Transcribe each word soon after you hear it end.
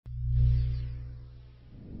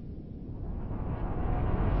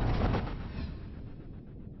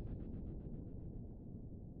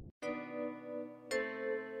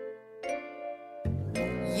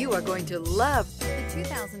You are going to love the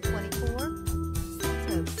 2024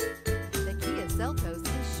 Seltos. The Kia Seltos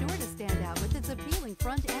is sure to stand out with its appealing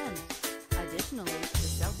front end. Additionally, the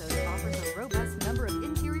Seltos offers a robust number of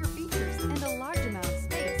interior features and a large amount of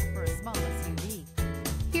space for a small SUV.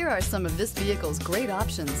 Here are some of this vehicle's great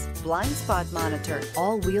options: blind spot monitor,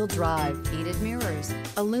 all-wheel drive, heated mirrors,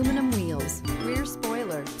 aluminum wheels, rear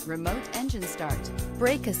spoiler, remote engine start,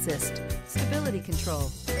 brake assist, stability control,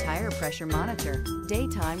 tire pressure monitor,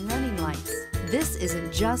 daytime running lights. This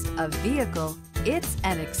isn't just a vehicle, it's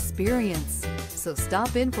an experience. So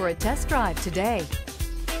stop in for a test drive today.